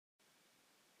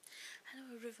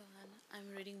everyone.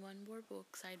 I'm reading one more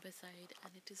book side by side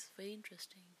and it is very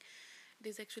interesting. It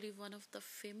is actually one of the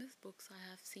famous books I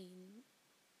have seen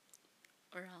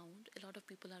around. A lot of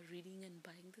people are reading and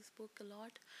buying this book a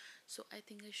lot. So I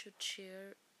think I should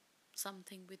share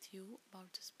something with you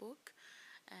about this book.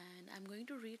 And I'm going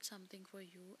to read something for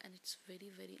you and it's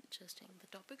very, very interesting.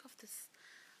 The topic of this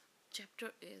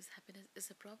chapter is happiness is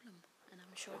a problem, and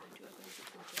I'm sure that you are going to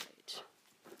enjoy it.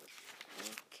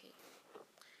 Okay.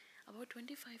 About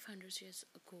 2500 years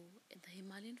ago, in the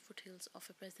Himalayan foothills of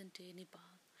a present day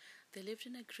Nepal, there lived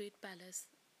in a great palace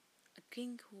a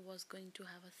king who was going to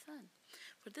have a son.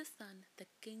 For this son, the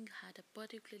king had a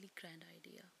particularly grand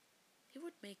idea. He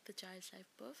would make the child's life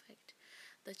perfect.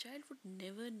 The child would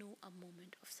never know a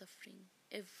moment of suffering.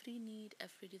 Every need,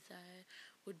 every desire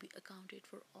would be accounted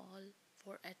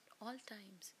for at all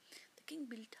times. The king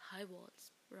built high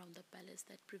walls around the palace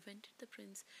that prevented the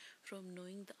prince from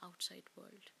knowing the outside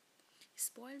world. He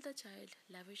spoiled the child,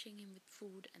 lavishing him with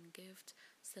food and gifts,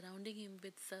 surrounding him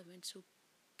with servants who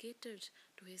catered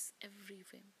to his every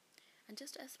whim. And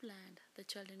just as planned, the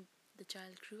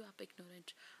child grew up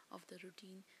ignorant of the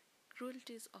routine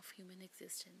cruelties of human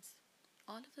existence.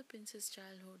 All of the prince's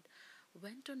childhood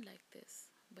went on like this,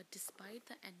 but despite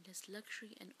the endless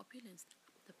luxury and opulence,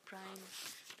 the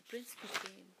prince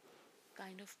became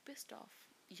kind of pissed off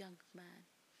young man.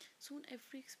 Soon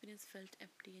every experience felt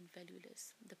empty and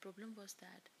valueless. The problem was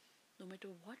that no matter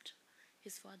what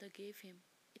his father gave him,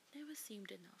 it never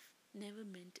seemed enough, never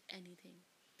meant anything.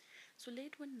 So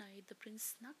late one night, the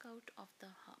prince snuck out of the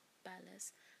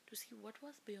palace to see what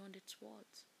was beyond its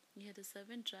walls. He had a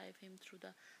servant drive him through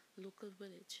the local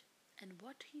village, and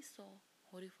what he saw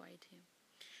horrified him.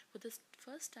 For the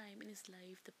first time in his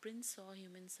life, the prince saw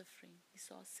human suffering. He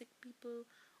saw sick people,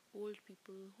 old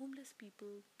people, homeless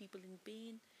people, people in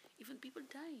pain, even people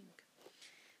dying.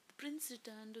 The prince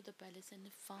returned to the palace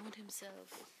and found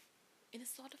himself in a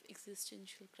sort of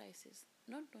existential crisis,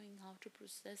 not knowing how to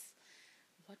process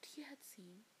what he had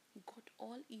seen. He got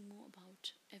all emo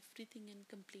about everything and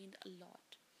complained a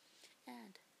lot.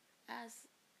 And as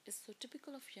is so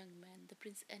typical of young men, the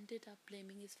prince ended up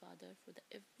blaming his father for the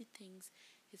everything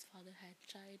his father had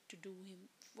tried to do him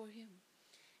for him.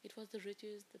 It was the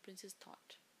riches, the prince's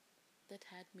thought, that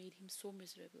had made him so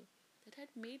miserable, that had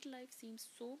made life seem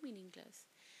so meaningless,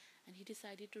 and he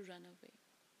decided to run away.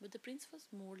 But the prince was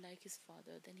more like his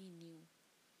father than he knew.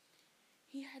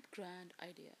 He had grand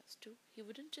ideas too. He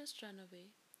wouldn't just run away,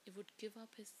 he would give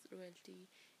up his royalty,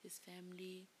 his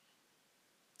family,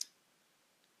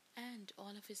 and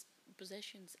all of his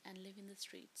possessions and live in the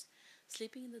streets,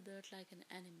 sleeping in the dirt like an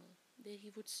animal. There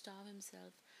he would starve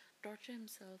himself, torture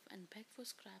himself, and beg for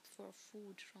scraps for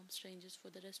food from strangers for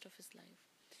the rest of his life.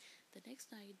 The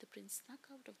next night, the prince snuck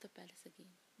out of the palace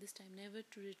again, this time never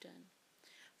to return.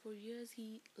 For years,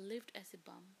 he lived as a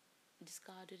bum,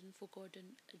 discarded and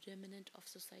forgotten remnant of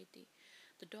society.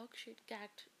 The dog shit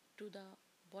cacked to the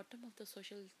bottom of the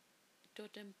social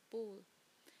totem pole,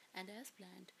 and as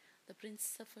planned, the prince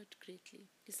suffered greatly.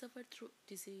 He suffered through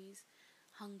disease,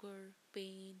 hunger,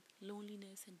 pain,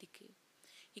 loneliness, and decay.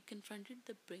 He confronted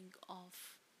the brink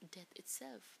of death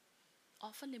itself,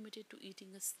 often limited to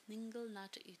eating a single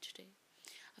nut each day.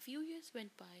 A few years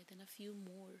went by, then a few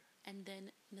more, and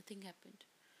then nothing happened.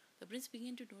 The prince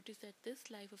began to notice that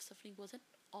this life of suffering wasn't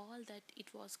all that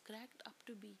it was cracked up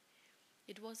to be.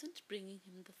 It wasn't bringing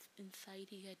him the insight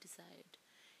he had desired.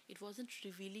 It wasn't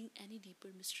revealing any deeper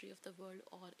mystery of the world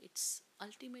or its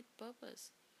ultimate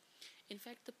purpose. In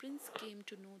fact, the prince came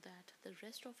to know that the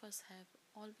rest of us have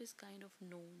always kind of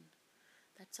known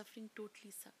that suffering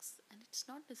totally sucks, and it's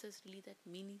not necessarily that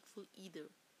meaningful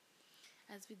either.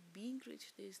 As with being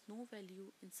rich, there is no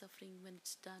value in suffering when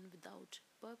it's done without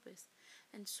purpose.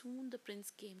 And soon the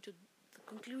prince came to the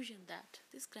conclusion that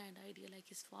this grand idea, like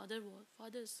his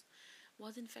father's,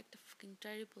 was in fact a fucking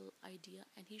terrible idea,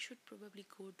 and he should probably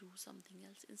go do something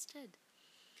else instead.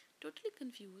 Totally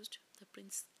confused, the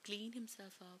prince cleaned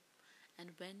himself up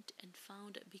and went and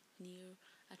found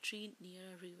a tree near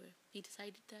a river. He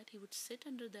decided that he would sit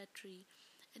under that tree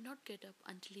and not get up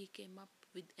until he came up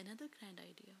with another grand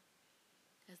idea.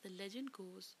 As the legend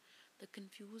goes, the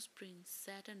confused prince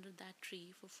sat under that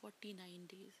tree for 49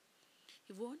 days.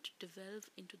 He won't delve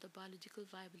into the biological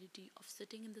viability of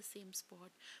sitting in the same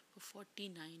spot for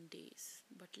 49 days.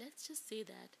 But let's just say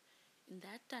that in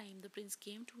that time, the prince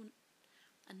came to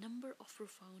a number of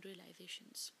profound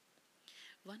realizations.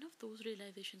 One of those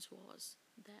realizations was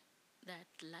that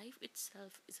life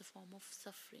itself is a form of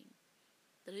suffering.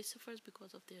 The rich suffers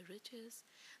because of their riches,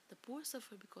 the poor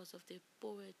suffer because of their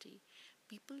poverty.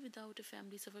 People without a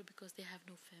family suffer because they have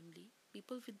no family.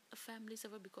 People with a family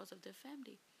suffer because of their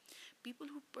family. People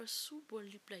who pursue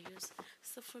worldly pleasures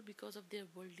suffer because of their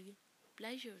worldly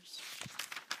pleasures.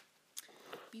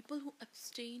 People who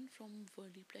abstain from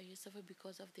worldly pleasures suffer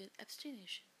because of their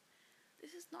abstination.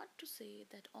 This is not to say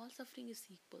that all suffering is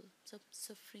equal. Some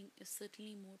suffering is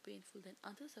certainly more painful than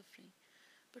other suffering,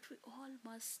 but we all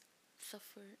must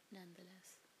suffer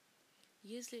nonetheless.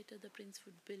 Years later, the prince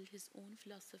would build his own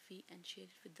philosophy and share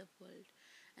it with the world,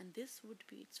 and this would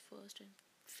be its first and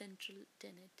central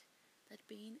tenet, that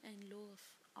pain and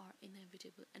loss are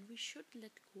inevitable, and we should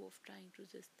let go of trying to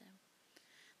resist them.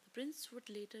 The prince would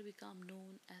later become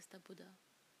known as the Buddha,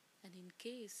 and in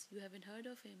case you haven't heard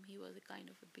of him, he was a kind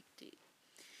of a big deal.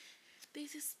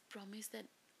 There's this promise that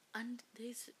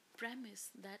there's premise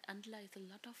that underlies a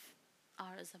lot of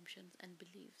our assumptions and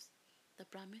beliefs. The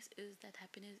premise is that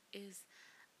happiness is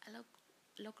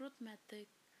logarithmic,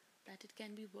 that it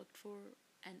can be worked for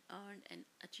and earned and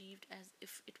achieved as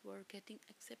if it were getting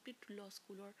accepted to law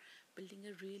school or building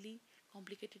a really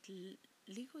complicated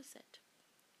Lego set.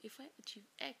 If I achieve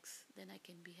X, then I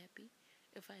can be happy.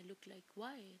 If I look like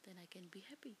Y, then I can be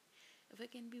happy. If I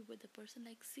can be with a person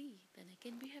like Z, then I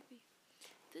can be happy.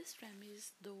 This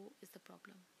premise, though, is the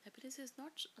problem. Happiness is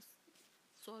not a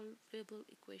solvable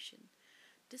equation.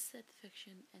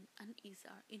 Dissatisfaction and unease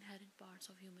are inherent parts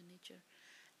of human nature,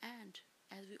 and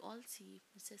as we all see,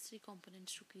 necessary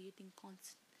components to creating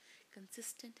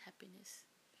consistent happiness.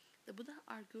 The Buddha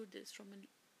argued this from a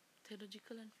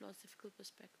theological and philosophical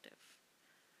perspective.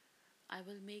 I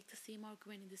will make the same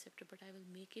argument in this chapter, but I will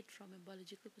make it from a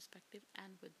biological perspective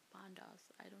and with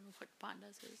pandas. I don't know what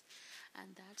pandas is,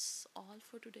 and that's all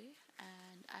for today.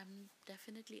 And I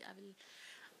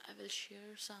will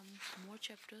share some more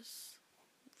chapters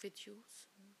with you.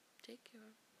 So take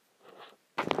care.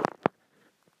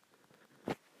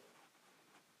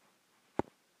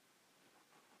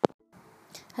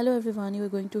 Hello everyone. You are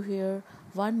going to hear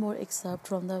one more excerpt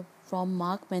from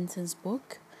Mark Manson's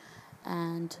book,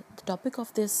 and the topic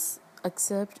of this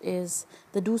excerpt is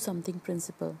the do something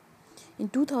principle. In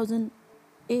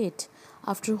 2008,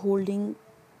 after holding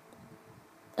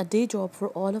a day job for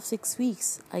all of 6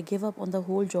 weeks, I gave up on the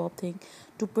whole job thing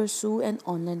to pursue an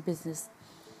online business.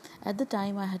 At the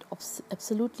time, I had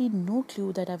absolutely no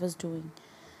clue that I was doing.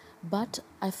 But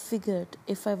I figured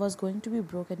if I was going to be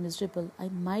broke and miserable, I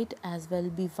might as well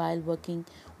be while working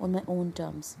on my own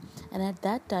terms. And at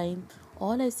that time,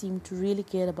 all I seemed to really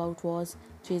care about was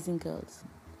chasing girls.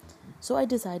 So I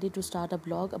decided to start a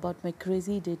blog about my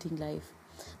crazy dating life.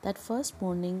 That first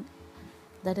morning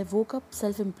that I woke up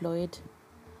self employed,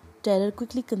 terror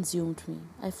quickly consumed me.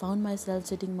 I found myself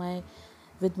sitting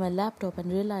with my laptop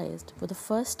and realized for the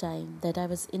first time that I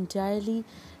was entirely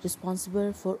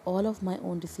responsible for all of my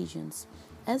own decisions,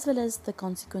 as well as the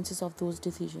consequences of those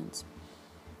decisions.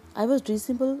 I was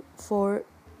responsible for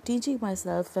teaching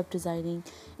myself web designing,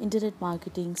 internet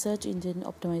marketing, search engine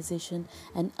optimization,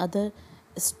 and other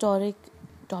historic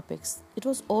topics. It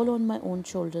was all on my own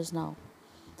shoulders now.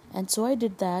 And so I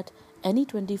did that any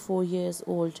 24 years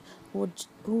old who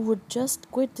would just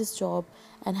quit this job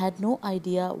and had no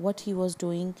idea what he was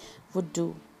doing would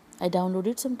do. I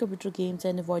downloaded some computer games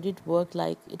and avoided work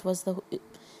like it was the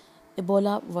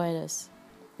Ebola virus.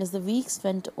 As the weeks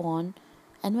went on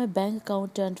and my bank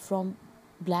account turned from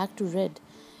black to red,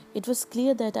 it was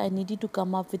clear that I needed to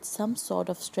come up with some sort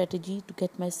of strategy to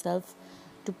get myself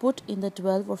to put in the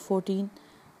 12 or 14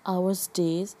 hours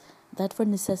days that were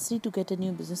necessary to get a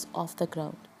new business off the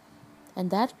ground. And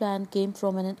that plan came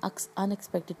from an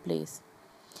unexpected place.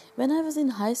 When I was in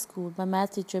high school, my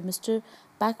math teacher, Mr.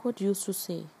 Packwood, used to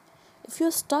say, if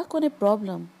you're stuck on a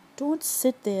problem, don't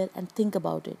sit there and think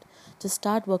about it. Just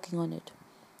start working on it,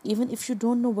 even if you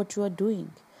don't know what you are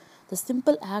doing. The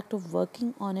simple act of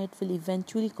working on it will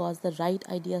eventually cause the right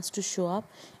ideas to show up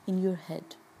in your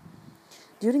head.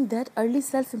 During that early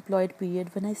self employed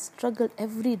period, when I struggled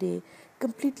every day,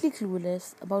 completely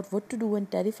clueless about what to do and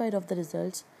terrified of the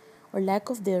results or lack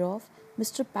of thereof,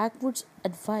 Mr. Packwood's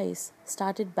advice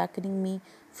started beckoning me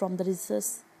from the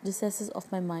recesses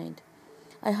of my mind.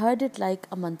 I heard it like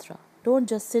a mantra. Don't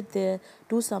just sit there,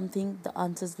 do something, the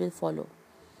answers will follow.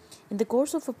 In the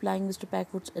course of applying Mr.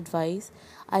 Packwood's advice,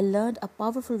 I learned a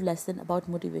powerful lesson about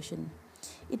motivation.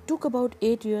 It took about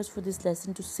 8 years for this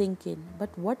lesson to sink in,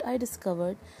 but what I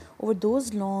discovered over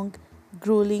those long,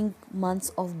 grueling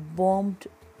months of bombed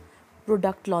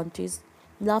product launches,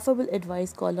 laughable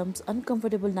advice columns,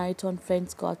 uncomfortable nights on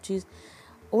friends' couches,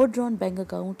 overdrawn bank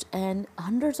accounts, and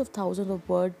hundreds of thousands of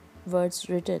words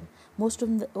written, most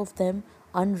of them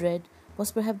unread,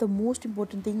 was perhaps the most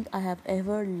important thing I have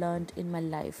ever learned in my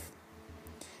life.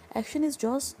 Action is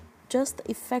just the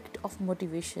effect of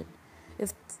motivation,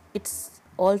 if it's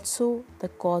also the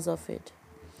cause of it.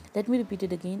 Let me repeat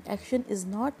it again. Action is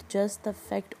not just the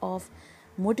effect of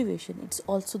motivation, it's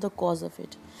also the cause of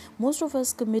it. Most of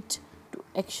us commit to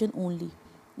action only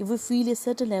if we feel a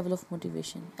certain level of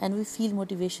motivation, and we feel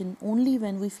motivation only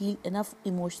when we feel enough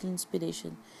emotional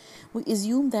inspiration. We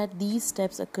assume that these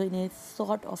steps occur in a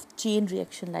sort of chain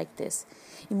reaction like this: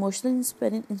 emotional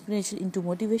inspiration into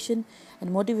motivation,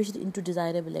 and motivation into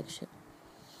desirable action.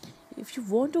 If you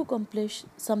want to accomplish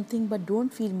something but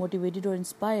don't feel motivated or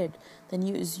inspired, then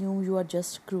you assume you are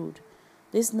just screwed.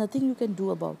 There's nothing you can do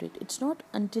about it. It's not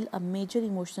until a major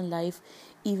emotional life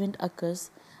event occurs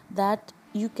that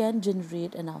you can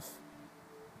generate enough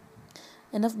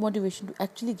motivation to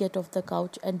actually get off the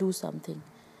couch and do something.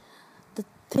 The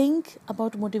thing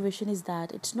about motivation is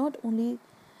that it's not only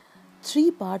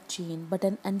three-part chain but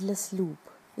an endless loop: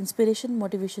 inspiration,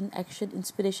 motivation, action,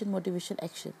 inspiration, motivation,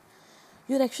 action.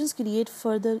 Your actions create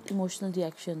further emotional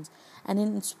reactions and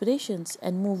inspirations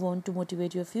and move on to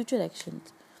motivate your future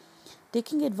actions.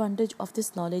 Taking advantage of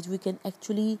this knowledge, we can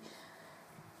actually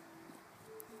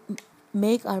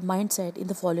make our mindset in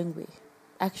the following way: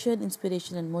 action,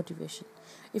 inspiration, and motivation.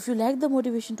 If you lack the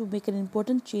motivation to make an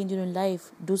important change in your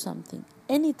life, do something,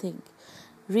 anything,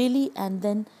 really, and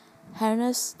then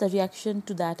harness the reaction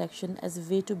to that action as a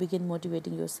way to begin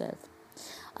motivating yourself.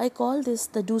 I call this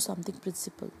the do something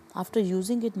principle. After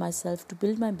using it myself to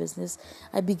build my business,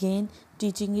 I began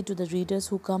teaching it to the readers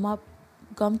who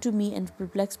come to me and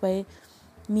perplexed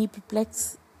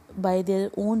by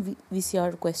their own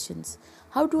VCR questions.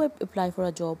 How do I apply for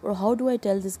a job, or how do I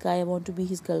tell this guy I want to be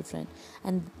his girlfriend,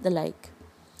 and the like.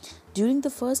 During the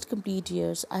first complete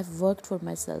years I've worked for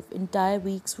myself, entire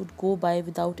weeks would go by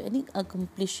without any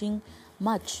accomplishing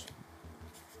much,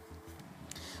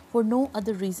 for no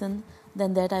other reason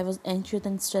than that I was anxious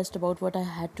and stressed about what I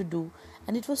had to do,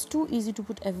 and it was too easy to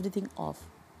put everything off.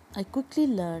 I quickly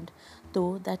learned,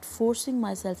 though, that forcing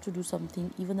myself to do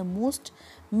something, even the most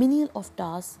menial of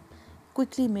tasks,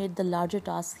 quickly made the larger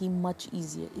task seem much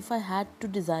easier. If I had to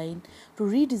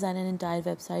redesign an entire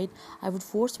website, I would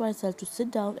force myself to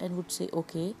sit down and would say,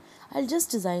 okay, I'll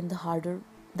just design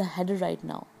the header right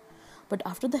now. But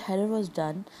after the header was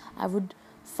done, I would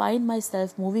find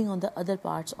myself moving on the other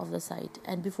parts of the site,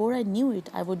 and before I knew it,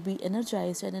 I would be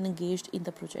energized and engaged in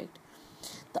the project.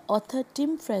 The author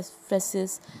Tim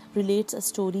Ferriss relates a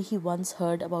story he once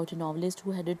heard about a novelist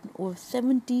who had written over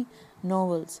 70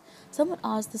 novels. Someone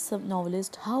asked the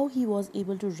novelist how he was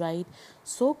able to write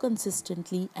so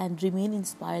consistently and remain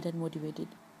inspired and motivated.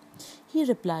 He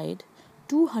replied,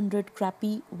 200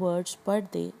 crappy words per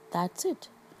day, that's it.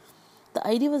 The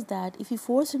idea was that if he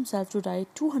forced himself to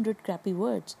write 200 crappy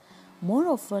words, more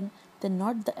often than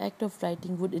not the act of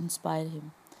writing would inspire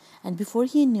him. And before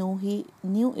he knew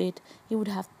it, he would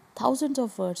have thousands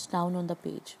of words down on the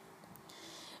page.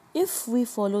 If we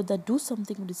follow the do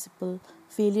something principle,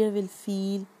 failure will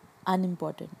feel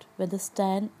unimportant. When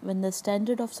the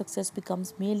standard of success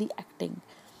becomes merely acting,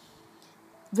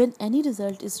 when any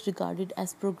result is regarded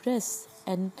as progress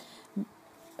and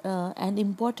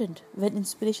important, when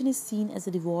inspiration is seen as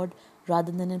a reward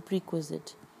rather than a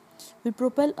prerequisite, we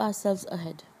propel ourselves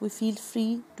ahead. We feel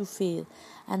free to fail,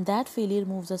 and that failure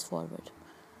moves us forward.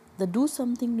 The do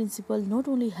something principle not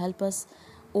only help us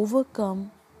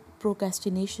overcome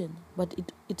procrastination, but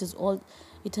it is all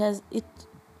it has it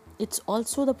it's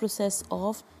also the process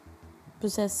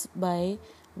by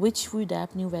which we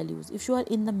adapt new values. If you are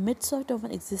in the midst of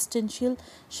an existential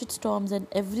shitstorms and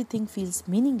everything feels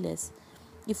meaningless,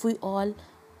 if we all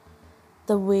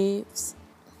the ways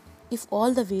if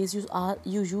all the ways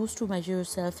you used to measure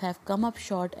yourself have come up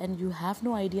short and you have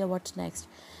no idea what's next,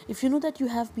 if you know that you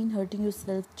have been hurting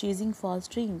yourself chasing false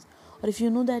dreams, or if you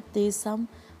know that there is some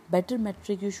better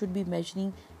metric you should be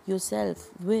measuring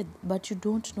yourself with but you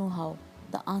don't know how,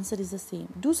 the answer is the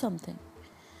same: do something.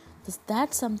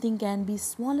 That something can be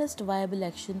smallest viable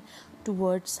action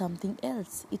towards something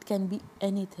else. It can be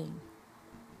anything.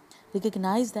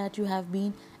 Recognize that you have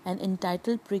been an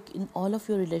entitled prick in all of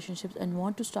your relationships and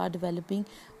want to start developing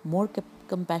more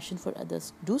compassion for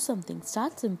others. Do something.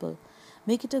 Start simple.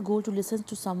 Make it a goal to listen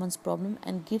to someone's problem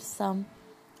and give some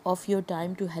of your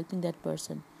time to helping that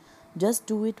person. Just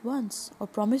do it once, or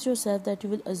promise yourself that you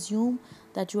will assume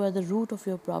that you are the root of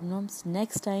your problems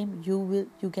next time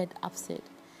you get upset.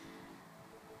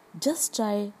 Just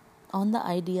try on the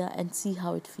idea and see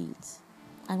how it feels.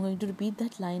 I'm going to repeat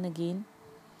that line again.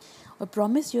 Or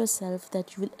promise yourself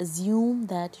that you will assume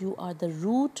that you are the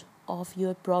root of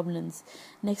your problems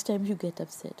next time you get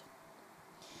upset.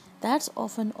 That's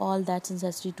often all that's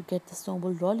necessary to get the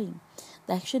snowball rolling.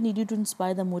 The action needed to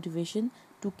inspire the motivation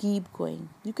to keep going.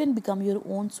 You can become your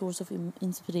own source of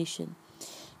inspiration.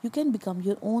 You can become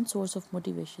your own source of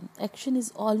motivation. Action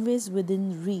is always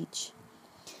within reach.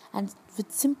 And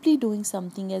with simply doing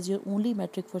something as your only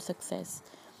metric for success,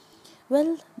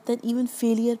 well, then even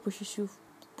failure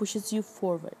pushes you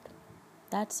forward.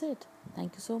 That's it.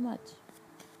 Thank you so much.